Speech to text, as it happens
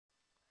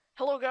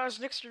Hello guys,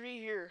 Nixtery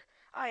here.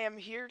 I am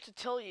here to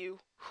tell you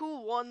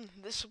who won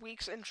this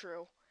week's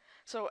intro.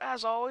 So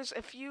as always,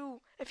 if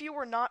you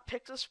were not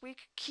picked this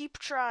week, keep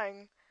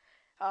trying.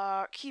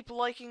 Keep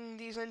liking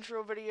these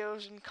intro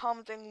videos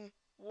and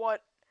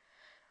what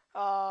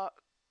uh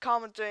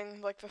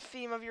commenting like the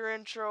theme of your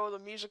intro, the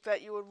music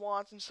that you would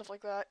want and stuff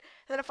like that.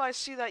 And then if I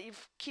see that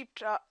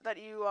that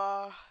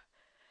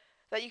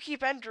you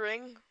keep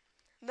entering,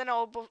 then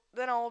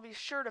I'll be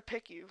sure to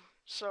pick you.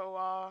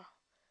 So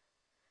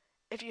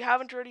if you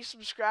haven't already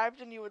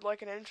subscribed and you would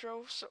like an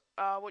intro,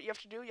 what you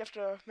have to do, you have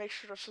to make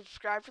sure to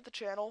subscribe to the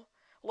channel,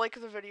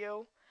 like the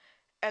video,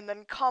 and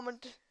then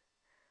comment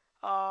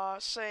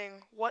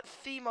saying what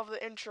theme of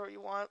the intro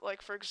you want.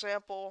 Like, for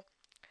example,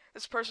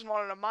 this person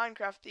wanted a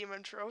Minecraft theme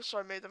intro, so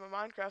I made them a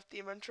Minecraft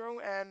theme intro,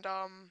 and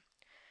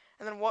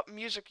then what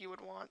music you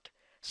would want.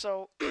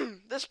 So,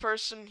 this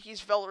person,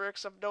 he's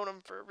Velarix, I've known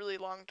him for a really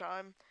long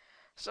time,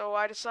 so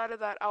I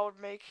decided that I would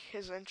make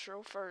his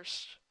intro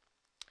first.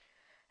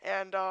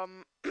 And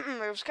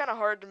it was kind of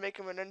hard to make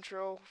him an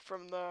intro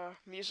from the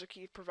music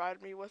he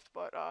provided me with,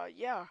 but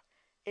yeah,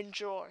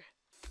 enjoy.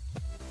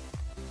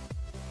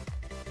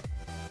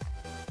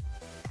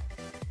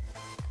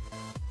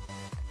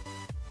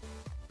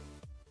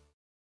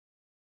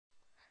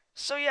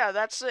 So yeah,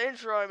 that's the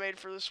intro I made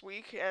for this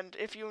week, and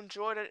if you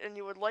enjoyed it and if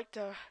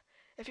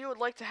you would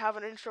like to have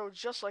an intro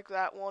just like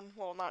that one,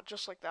 well, not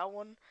just like that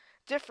one,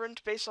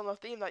 different based on the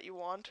theme that you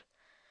want,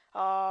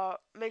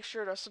 make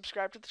sure to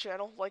subscribe to the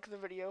channel, like the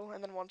video,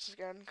 and then once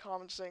again,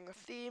 comment saying the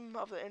theme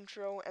of the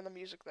intro and the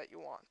music that you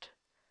want.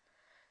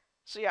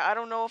 So yeah, I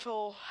don't know if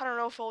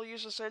he'll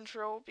use this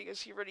intro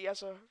because he already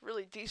has a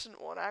really decent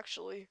one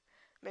actually,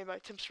 made by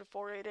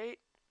Timster488.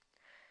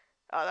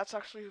 That's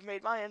actually who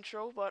made my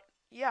intro, but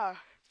yeah,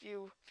 if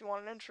you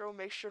want an intro,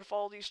 make sure to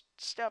follow these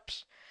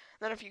steps.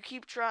 And then if you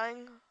keep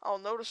trying, I'll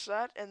notice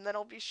that, and then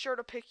I'll be sure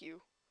to pick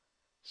you.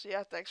 So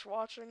yeah, thanks for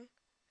watching,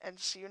 and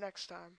see you next time.